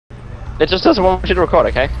It just doesn't want you to record,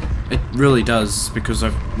 okay? It really does, because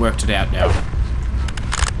I've worked it out now.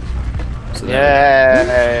 So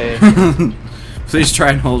yay! Please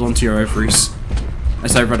try and hold on to your ovaries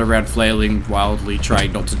as I run around flailing wildly,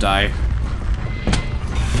 trying not to die.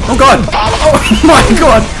 Oh god! Oh my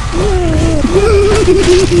god!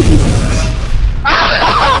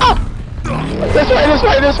 This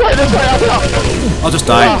way! I'll just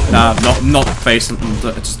die. Nah, not facing.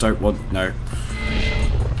 I just don't want. No.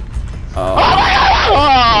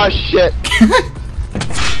 Oh shit!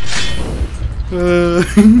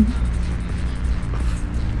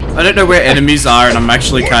 I don't know where enemies are, and I'm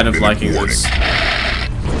actually kind of liking this.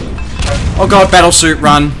 Oh god, battlesuit,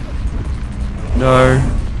 run! No,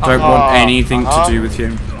 don't want anything to do with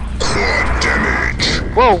him.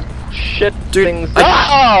 Whoa, shit, dude! Things.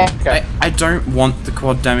 Okay. I don't want the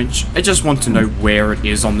quad damage. I just want to know where it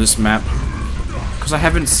is on this map. Because I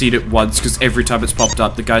haven't seen it once, because every time it's popped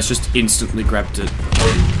up, the guy's just instantly grabbed it.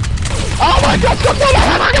 Oh my god!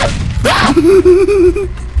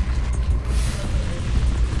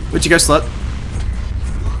 Where'd you go, slut?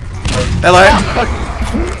 Hello?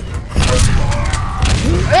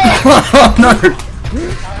 Oh no!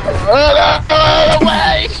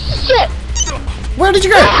 Shit! Where did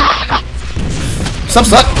you go? Stop,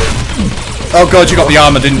 slut! Oh god, you got the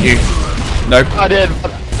armor, didn't you? Nope. I did.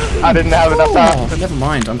 I didn't have enough time. Oh, never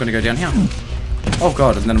mind. I'm gonna go down here. Oh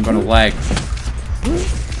god, and then I'm gonna lag.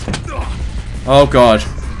 Oh god.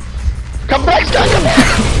 Come back, Scott! Come back!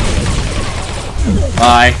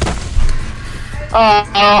 Bye.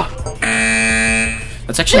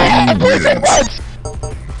 That's actually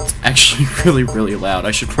it's actually really loud.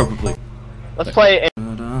 I should probably. Let's play.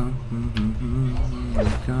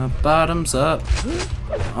 Bottoms up.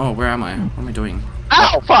 Oh, where am I? What am I doing?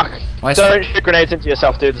 Ow! Fuck! Why Don't shoot grenades into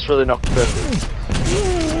yourself, dude. It's really not good. I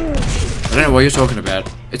don't know what you're talking about.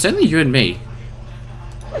 It's only you and me.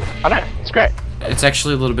 I know. It's great. It's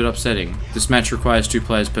actually a little bit upsetting. This match requires 2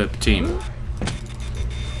 players per team.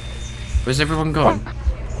 Where's everyone gone?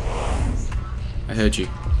 I heard you.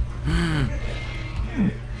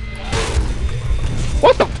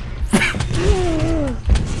 What the?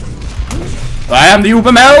 I am the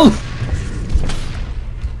Ubermel!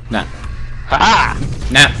 Nah. Haha!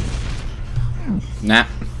 Nah. Nah.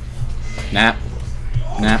 Nah.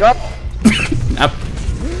 Nah. Drop. Nope.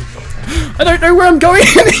 I don't know where I'm going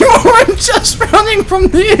anymore, I'm just running from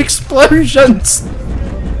the explosions!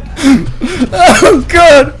 Oh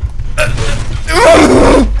god!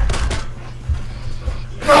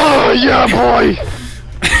 Oh yeah, boy!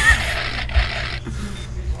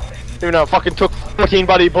 Even though it fucking took 14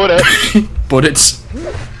 bloody bullets. Bullets.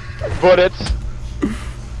 Bullets.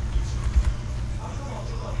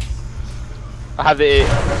 I have the.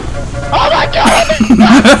 Oh my god!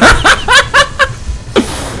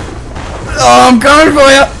 Oh, I'm coming for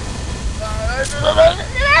you!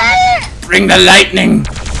 Bring the lightning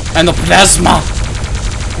and the plasma.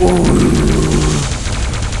 Ooh.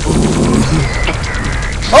 Ooh.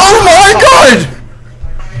 Oh my god!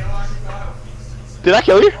 Did I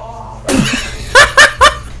kill you?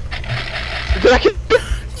 Did I kill you?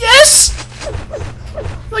 Yes!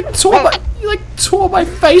 You tore my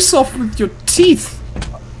face off with your teeth,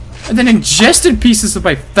 and then ingested pieces of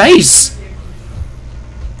my face.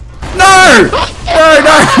 No!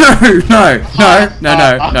 No!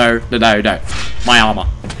 My armor.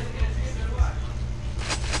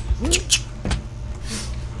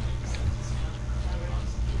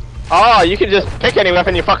 Oh, you can just pick any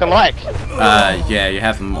weapon you fucking like. Yeah, you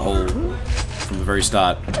have them all from the very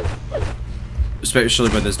start. Especially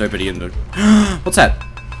when there's nobody in there. What's that?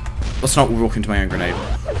 Let's not walk into my own grenade.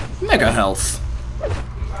 Mega health.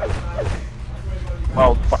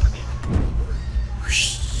 Oh, fuck.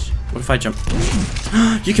 What if I jump?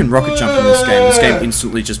 You can rocket jump in this game. This game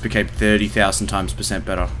instantly just became 30,000 times %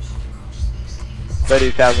 better.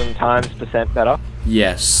 30,000 times % better?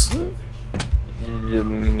 Yes.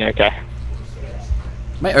 Okay.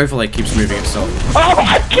 My overlay keeps moving itself. Oh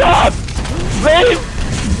my god! Leave!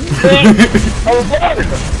 Leave! Alone!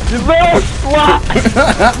 You little slut!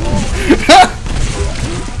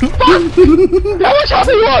 Fuck! How much health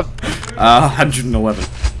do you want? 111.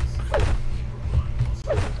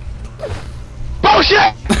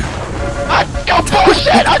 Bullshit! I got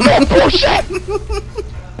bullshit! I got bullshit!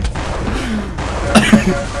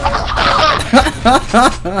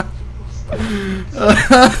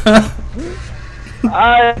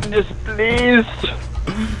 I'm displeased.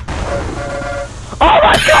 Oh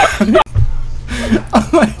my god! Oh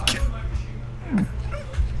my god.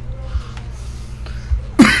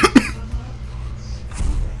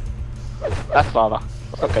 That's lava.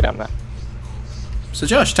 Let's not go down there. So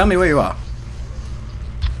Josh, tell me where you are.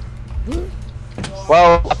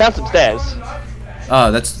 Well, I found some stairs.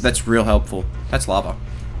 Oh, that's real helpful. That's lava.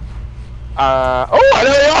 Oh, I know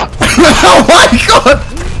where you are! Oh my god!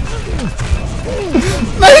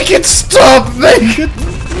 Make it stop! Make it...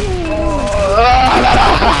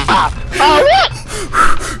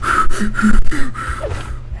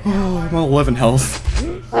 Oh, I'm on 11 health.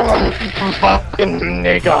 Fucking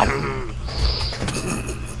nigga.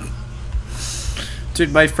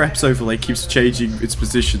 Dude, my frames overlay keeps changing its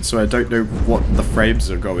position, so I don't know what the frames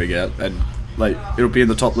are going at, and like it'll be in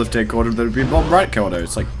the top left-hand corner, then it'll be in the bottom right corner.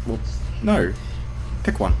 It's like, well, no,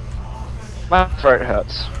 pick one. My throat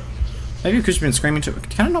hurts. Maybe because you've been screaming too.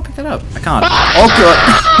 Can I not pick that up? I can't. Oh god!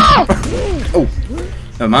 Oh,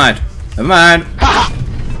 never mind. Never mind.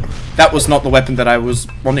 That was not the weapon that I was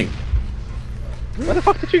wanting. Where the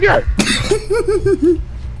fuck did you go?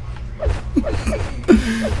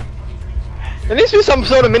 There needs to be some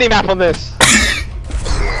sort of mini-map on this.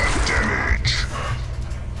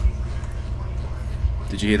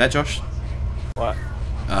 Did you hear that, Josh? What?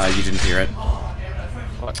 You didn't hear it.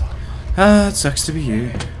 What? It sucks to be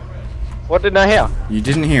you. What didn't I hear? You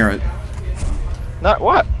didn't hear it. No,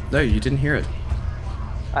 what? No, you didn't hear it.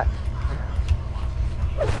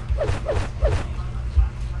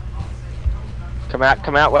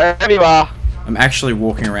 Come out, wherever you are. I'm actually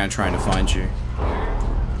walking around trying to find you.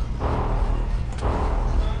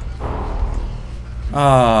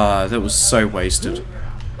 Ah, that was so wasted.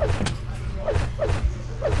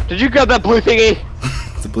 Did you grab that blue thingy?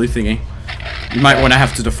 The blue thingy. You might want to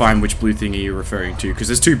have to define which blue thingy you're referring to, because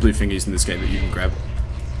there's two blue thingies in this game that you can grab.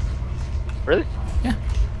 Really? Yeah.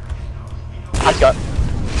 I've got.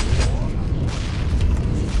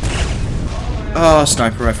 Oh,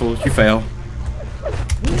 sniper rifle, you fail.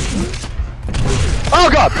 Oh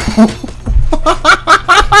god!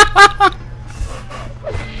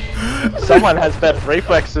 Someone has better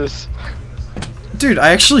reflexes. Dude,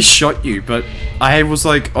 I actually shot you, but I was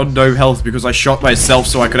like on no health because I shot myself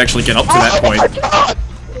so I could actually get up to that point. My god!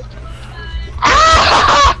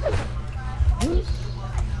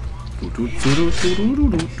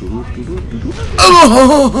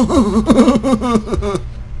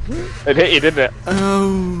 It hit you, didn't it?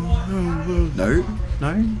 No,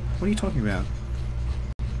 no. What are you talking about?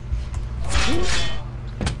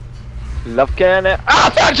 Love can it.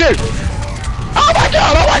 Ah, found you! Oh my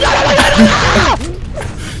god! Oh my god! Oh my god!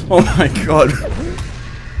 Oh my god.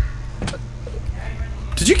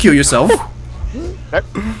 Did you kill yourself? Nope.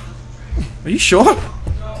 Are you sure?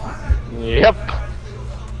 Yep.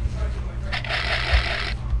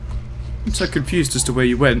 I'm so confused as to where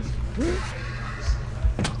you went.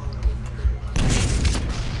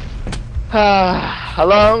 A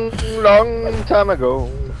long, long time ago,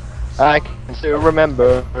 I can still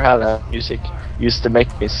remember how that music used to make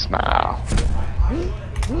me smile.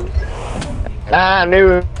 And I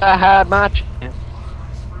knew I had my chance.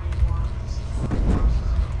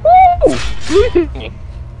 Woo! Blue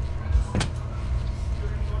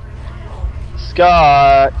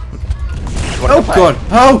Scott. Oh god!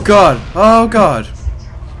 Oh god! Oh god!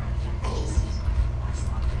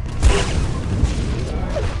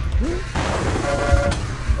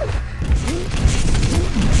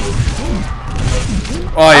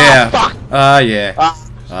 Oh yeah. Yeah.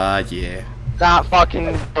 Yeah. That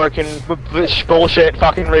fucking broken bullshit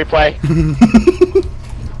fucking replay.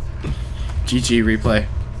 GG replay.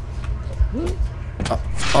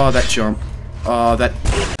 Oh, that jump. Oh, that.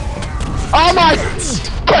 Oh my!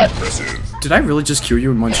 Did I really just kill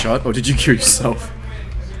you in one shot, or did you kill yourself?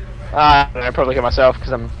 I don't know, I probably kill myself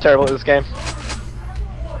because I'm terrible at this game.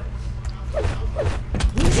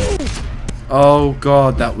 Oh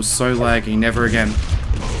god, that was so laggy. Never again.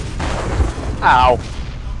 Ow.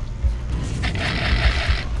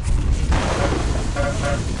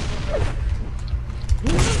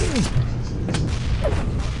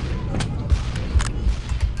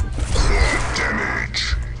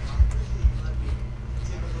 Damage.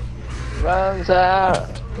 Runs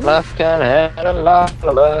out, left can have a lot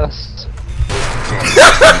of us.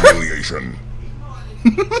 Humiliation.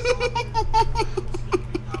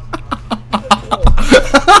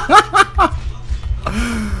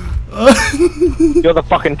 You're the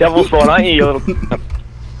fucking devil spawn, aren't you, you little...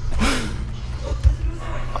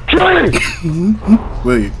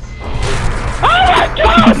 Will you? Oh my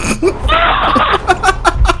god!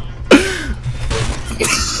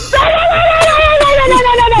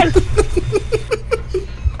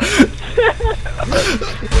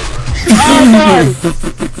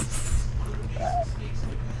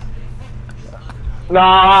 No,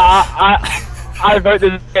 I vote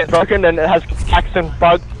this gets broken and it has hacks and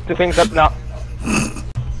bugs to things up now.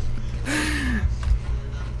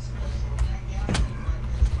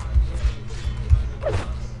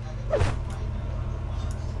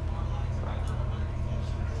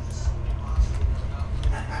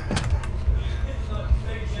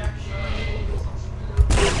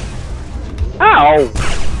 Ow!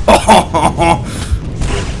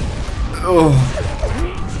 Oh.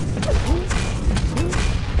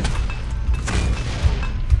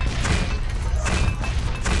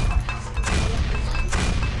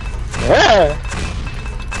 Yeah.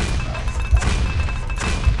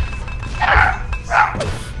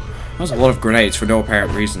 That was a lot of grenades for no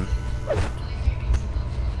apparent reason.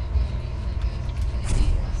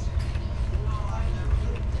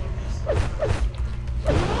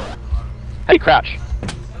 Hey, crouch.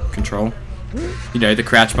 Control. You know, the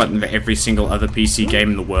crouch button for every single other PC game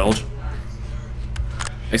in the world.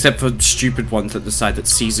 Except for stupid ones that decide that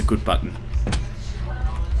C's a good button.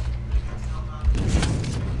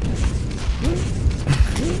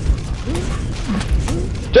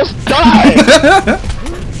 Just die!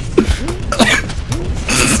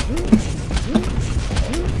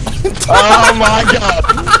 Oh my god!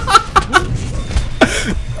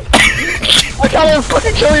 I can't even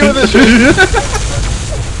fucking kill you with this shit!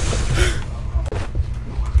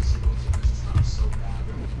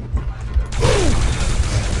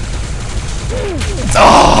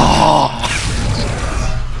 Oh!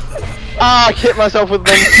 Ah, I hit myself with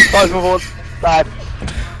them plasma bullets. Bad.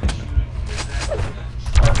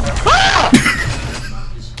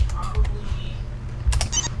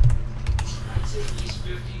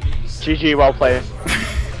 GG, well played.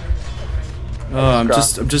 Oh, I'm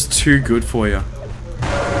just too good for you.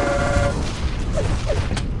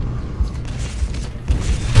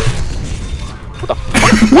 What the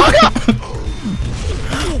fuck?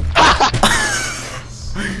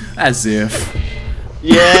 As if.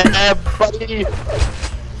 Yeah, buddy.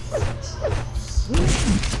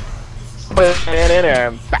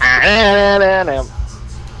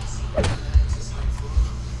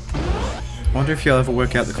 I wonder if you'll ever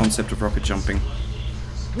work out the concept of rocket jumping.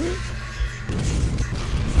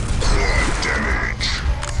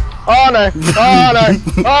 Oh no! Oh no!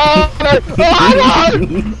 Oh no! Oh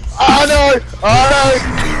no! Oh no!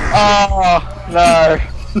 Oh no!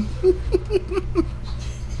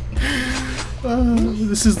 Oh no!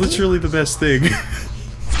 This is literally the best thing.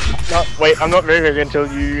 No, wait, I'm not moving until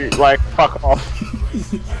you, like, fuck off.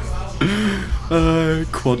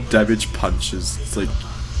 Quad damage punches. It's like...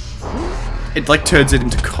 It like turns it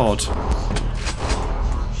into COD.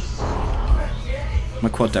 My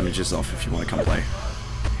quad damage is off if you want to come play.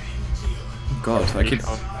 Oh god, I could...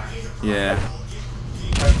 Yeah.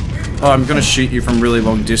 Oh, I'm gonna shoot you from really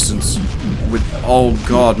long distance. With... Oh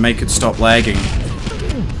god, make it stop lagging.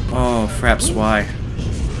 Oh, fraps, why?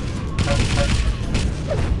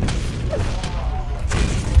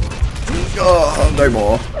 Oh, no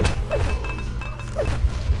more.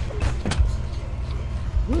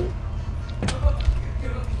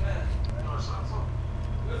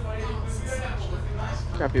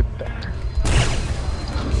 Grab your back.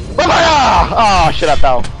 Oh, shit, I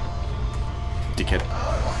fell. Dickhead.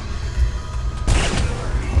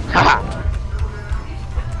 Haha.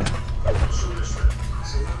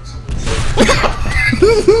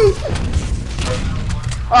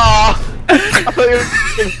 Oh, I thought you were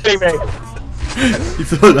hitting me. You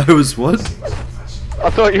thought I was what? I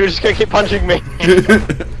thought you were just gonna keep punching me.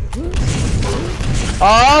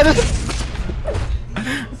 Oh, this.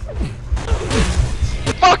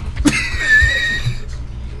 Fuck!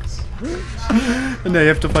 And now you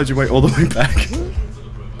have to find your way all the way back.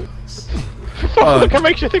 Fuck, what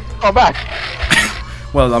makes you think I'm back?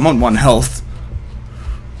 Well, I'm on 1 health.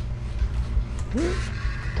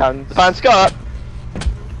 Time to find Scott.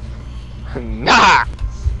 Nah!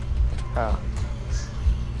 Oh.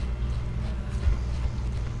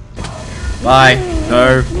 Bye.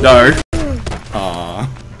 No. No. Aww.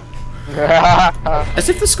 As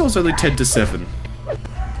if the score's only 10-7.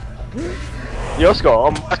 Your score,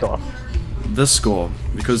 or my score? The score,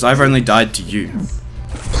 because I've only died to you.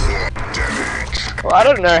 Well, I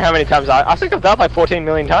don't know how many times I think I've died like 14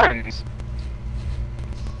 million times.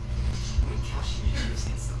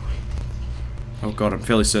 Oh god, I'm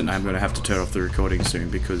fairly certain I'm going to have to turn off the recording soon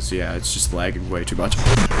because, yeah, it's just lagging way too much.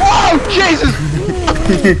 Oh, Jesus!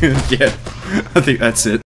 Yeah, I think that's it.